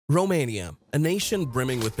Romania, a nation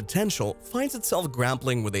brimming with potential, finds itself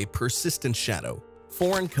grappling with a persistent shadow: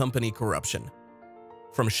 foreign company corruption.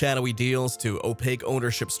 From shadowy deals to opaque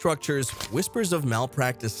ownership structures, whispers of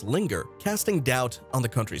malpractice linger, casting doubt on the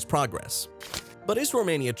country's progress. But is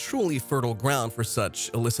Romania truly fertile ground for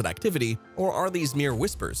such illicit activity, or are these mere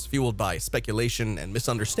whispers fueled by speculation and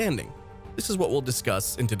misunderstanding? This is what we'll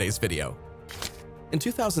discuss in today's video. In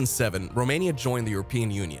 2007, Romania joined the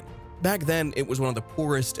European Union. Back then, it was one of the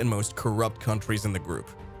poorest and most corrupt countries in the group.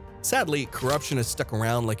 Sadly, corruption has stuck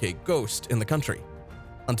around like a ghost in the country.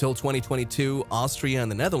 Until 2022, Austria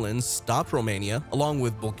and the Netherlands stopped Romania, along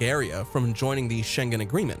with Bulgaria, from joining the Schengen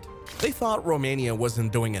agreement. They thought Romania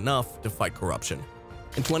wasn't doing enough to fight corruption.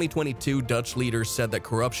 In 2022, Dutch leaders said that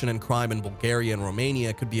corruption and crime in Bulgaria and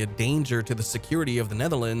Romania could be a danger to the security of the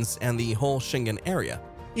Netherlands and the whole Schengen area.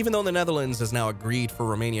 Even though the Netherlands has now agreed for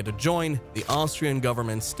Romania to join, the Austrian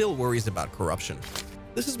government still worries about corruption.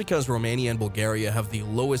 This is because Romania and Bulgaria have the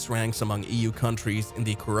lowest ranks among EU countries in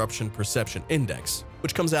the Corruption Perception Index,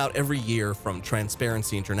 which comes out every year from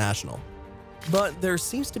Transparency International. But there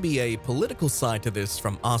seems to be a political side to this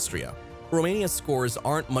from Austria. Romania's scores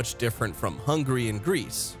aren't much different from Hungary and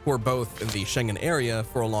Greece, who are both in the Schengen area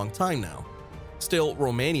for a long time now. Still,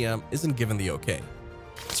 Romania isn't given the okay.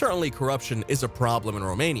 Certainly, corruption is a problem in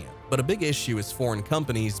Romania, but a big issue is foreign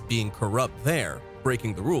companies being corrupt there,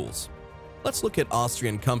 breaking the rules. Let's look at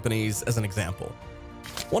Austrian companies as an example.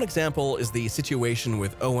 One example is the situation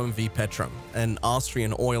with OMV Petrom, an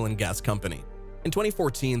Austrian oil and gas company. In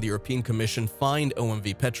 2014, the European Commission fined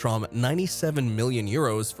OMV Petrom 97 million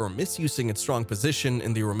euros for misusing its strong position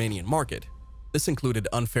in the Romanian market. This included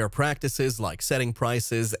unfair practices like setting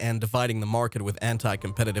prices and dividing the market with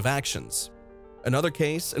anti-competitive actions. Another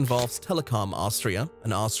case involves Telekom Austria,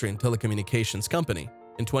 an Austrian telecommunications company.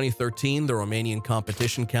 In 2013, the Romanian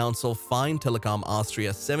Competition Council fined Telekom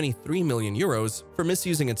Austria 73 million euros for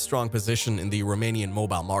misusing its strong position in the Romanian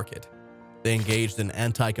mobile market. They engaged in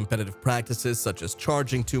anti-competitive practices such as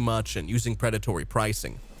charging too much and using predatory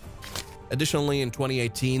pricing. Additionally, in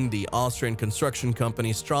 2018, the Austrian construction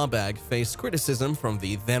company Strabag faced criticism from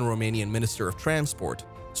the then Romanian Minister of Transport.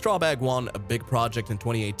 Strabag won a big project in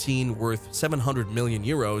 2018 worth 700 million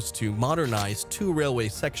euros to modernize 2 railway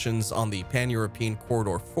sections on the Pan-European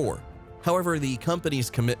Corridor 4. However, the company's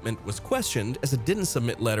commitment was questioned as it didn't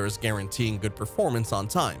submit letters guaranteeing good performance on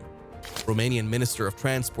time. Romanian Minister of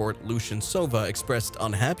Transport Lucian Sova expressed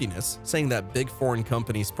unhappiness, saying that big foreign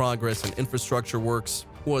companies' progress in infrastructure works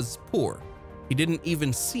was poor. He didn't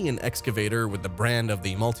even see an excavator with the brand of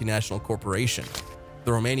the multinational corporation. The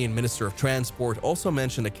Romanian Minister of Transport also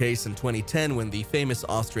mentioned a case in 2010 when the famous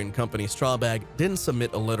Austrian company Strabag didn't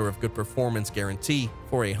submit a letter of good performance guarantee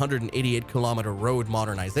for a 188-kilometer road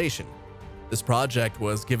modernization. This project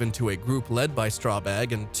was given to a group led by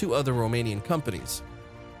Strabag and 2 other Romanian companies.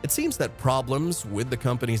 It seems that problems with the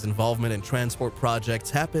company's involvement in transport projects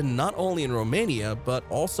happen not only in Romania but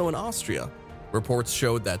also in Austria. Reports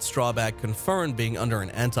showed that Strabag confirmed being under an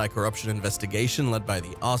anti-corruption investigation led by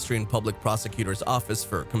the Austrian Public Prosecutor's Office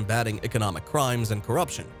for Combating Economic Crimes and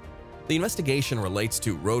Corruption. The investigation relates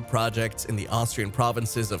to road projects in the Austrian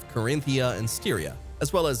provinces of Carinthia and Styria,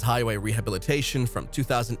 as well as highway rehabilitation from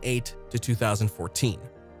 2008 to 2014.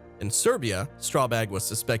 In Serbia, Strabag was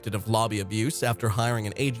suspected of lobby abuse after hiring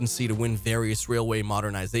an agency to win various railway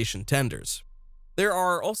modernization tenders. There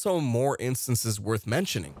are also more instances worth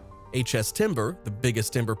mentioning. HS Timber, the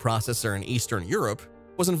biggest timber processor in Eastern Europe,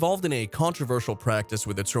 was involved in a controversial practice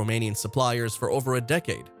with its Romanian suppliers for over a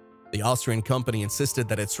decade. The Austrian company insisted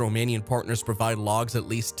that its Romanian partners provide logs at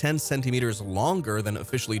least 10 centimeters longer than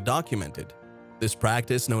officially documented. This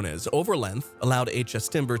practice, known as overlength, allowed HS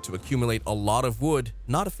Timber to accumulate a lot of wood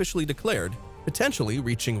not officially declared, potentially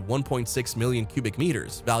reaching 1.6 million cubic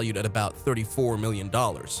meters, valued at about $34 million.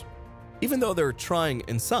 Even though they're trying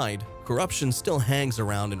inside, corruption still hangs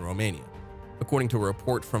around in Romania. According to a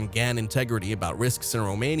report from GAN Integrity about risks in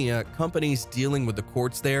Romania, companies dealing with the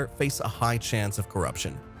courts there face a high chance of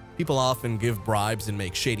corruption. People often give bribes and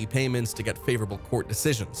make shady payments to get favorable court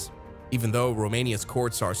decisions. Even though Romania's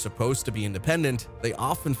courts are supposed to be independent, they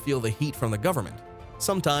often feel the heat from the government.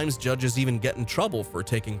 Sometimes judges even get in trouble for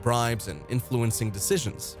taking bribes and influencing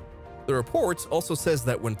decisions. The report also says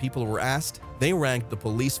that when people were asked, they ranked the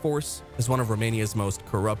police force as one of Romania's most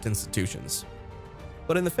corrupt institutions.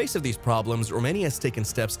 But in the face of these problems, Romania has taken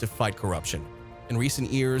steps to fight corruption. In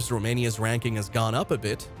recent years, Romania's ranking has gone up a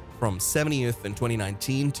bit, from 70th in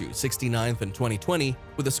 2019 to 69th in 2020,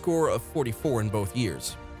 with a score of 44 in both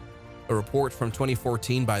years. A report from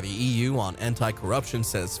 2014 by the EU on anti-corruption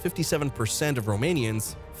says 57% of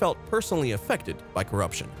Romanians felt personally affected by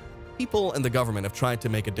corruption. people and the government have tried to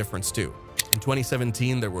make a difference too. In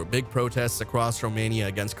 2017, there were big protests across Romania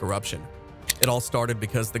against corruption. It all started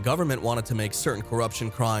because the government wanted to make certain corruption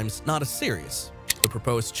crimes not as serious. The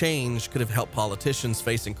proposed change could have helped politicians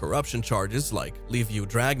facing corruption charges like Liviu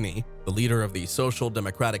Dragnea, the leader of the Social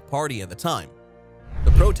Democratic Party at the time.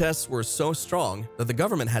 The protests were so strong that the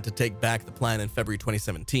government had to take back the plan in February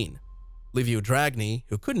 2017. Liviu Dragnea,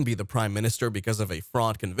 who couldn't be the prime minister because of a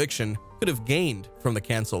fraud conviction, could have gained from the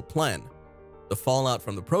cancelled plan. The fallout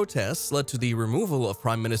from the protests led to the removal of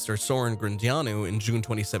Prime Minister Sorin Grindeanu in June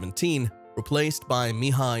 2017, replaced by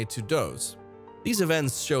Mihai Tudose. These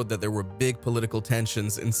events showed that there were big political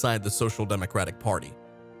tensions inside the Social Democratic Party.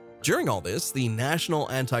 During all this, the National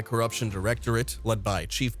Anti-Corruption Directorate, led by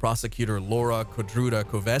Chief Prosecutor Laura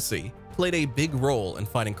Codruta-Kövesi, played a big role in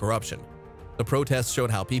fighting corruption. The protests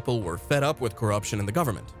showed how people were fed up with corruption in the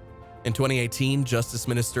government. In 2018, Justice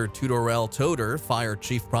Minister Tudorel Toader fired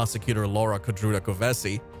Chief Prosecutor Laura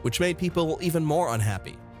Codruta-Kövesi, which made people even more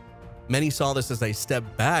unhappy. Many saw this as a step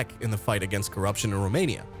back in the fight against corruption in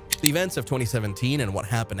Romania. The events of 2017 and what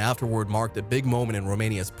happened afterward marked a big moment in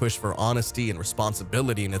Romania's push for honesty and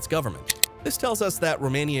responsibility in its government. This tells us that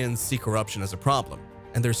Romanians see corruption as a problem,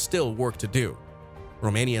 and there's still work to do.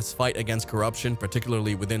 Romania's fight against corruption,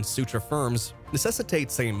 particularly within suture firms,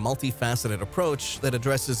 necessitates a multifaceted approach that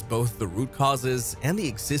addresses both the root causes and the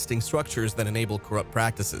existing structures that enable corrupt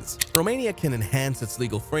practices. Romania can enhance its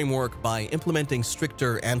legal framework by implementing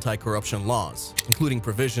stricter anti-corruption laws, including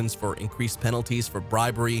provisions for increased penalties for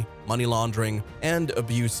bribery, money laundering, and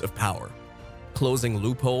abuse of power. Closing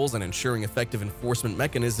loopholes and ensuring effective enforcement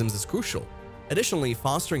mechanisms is crucial. Additionally,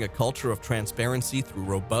 fostering a culture of transparency through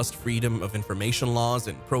robust freedom of information laws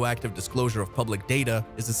and proactive disclosure of public data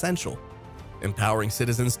is essential. Empowering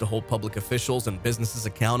citizens to hold public officials and businesses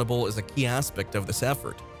accountable is a key aspect of this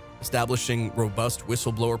effort. Establishing robust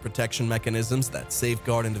whistleblower protection mechanisms that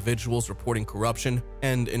safeguard individuals reporting corruption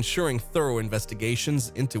and ensuring thorough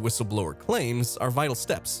investigations into whistleblower claims are vital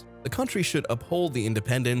steps. The country should uphold the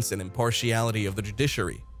independence and impartiality of the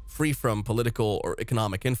judiciary, free from political or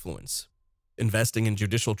economic influence. Investing in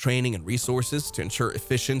judicial training and resources to ensure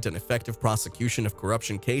efficient and effective prosecution of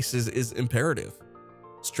corruption cases is imperative.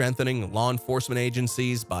 Strengthening law enforcement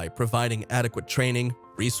agencies by providing adequate training,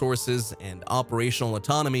 resources, and operational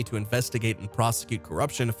autonomy to investigate and prosecute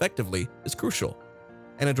corruption effectively is crucial.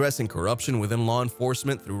 And addressing corruption within law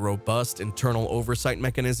enforcement through robust internal oversight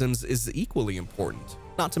mechanisms is equally important.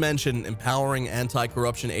 Not to mention empowering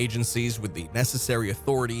anti-corruption agencies with the necessary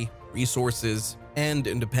authority, resources, and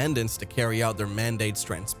independence to carry out their mandates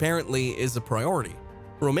transparently is a priority.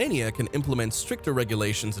 Romania can implement stricter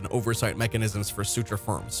regulations and oversight mechanisms for suture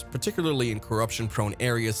firms, particularly in corruption-prone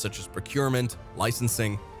areas such as procurement,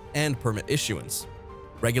 licensing, and permit issuance.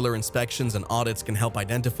 Regular inspections and audits can help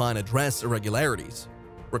identify and address irregularities.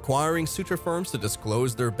 Requiring suture firms to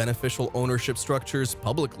disclose their beneficial ownership structures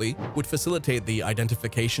publicly would facilitate the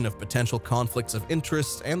identification of potential conflicts of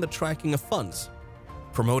interest and the tracking of funds.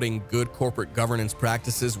 Promoting good corporate governance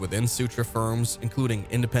practices within suture firms, including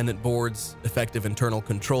independent boards, effective internal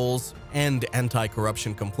controls, and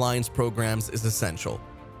anti-corruption compliance programs is essential.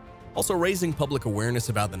 Also, raising public awareness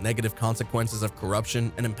about the negative consequences of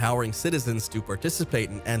corruption and empowering citizens to participate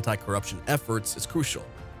in anti-corruption efforts is crucial.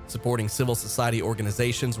 Supporting civil society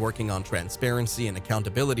organizations working on transparency and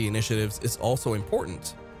accountability initiatives is also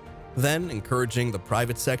important. Then, encouraging the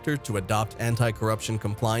private sector to adopt anti-corruption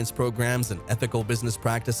compliance programs and ethical business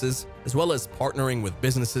practices, as well as partnering with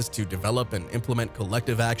businesses to develop and implement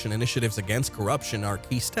collective action initiatives against corruption are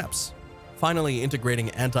key steps. Finally,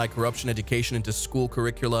 integrating anti-corruption education into school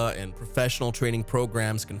curricula and professional training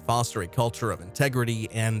programs can foster a culture of integrity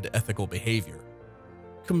and ethical behavior.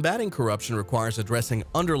 Combating corruption requires addressing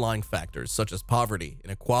underlying factors such as poverty,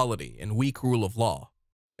 inequality, and weak rule of law.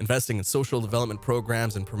 Investing in social development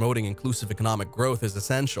programs and promoting inclusive economic growth is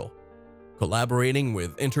essential. Collaborating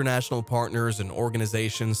with international partners and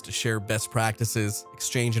organizations to share best practices,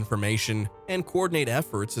 exchange information, and coordinate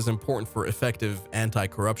efforts is important for effective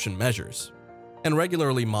anti-corruption measures. And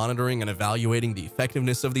regularly monitoring and evaluating the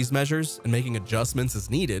effectiveness of these measures and making adjustments as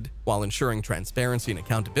needed, while ensuring transparency and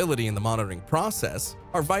accountability in the monitoring process,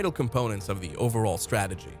 are vital components of the overall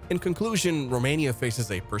strategy. In conclusion, Romania faces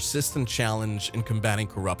a persistent challenge in combating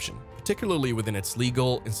corruption, particularly within its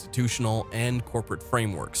legal, institutional, and corporate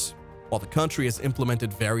frameworks. While the country has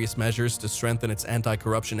implemented various measures to strengthen its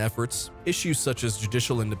anti-corruption efforts, issues such as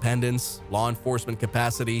judicial independence, law enforcement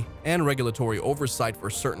capacity, and regulatory oversight for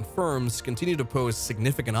certain firms continue to pose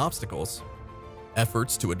significant obstacles.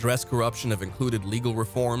 Efforts to address corruption have included legal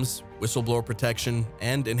reforms, whistleblower protection,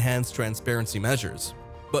 and enhanced transparency measures.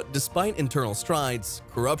 But despite internal strides,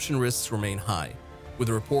 corruption risks remain high, with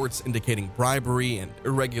reports indicating bribery and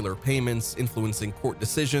irregular payments influencing court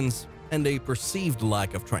decisions, and a perceived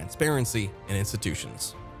lack of transparency in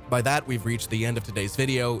institutions. By that, we've reached the end of today's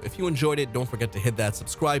video. If you enjoyed it, don't forget to hit that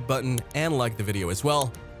subscribe button and like the video as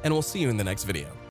well, and we'll see you in the next video.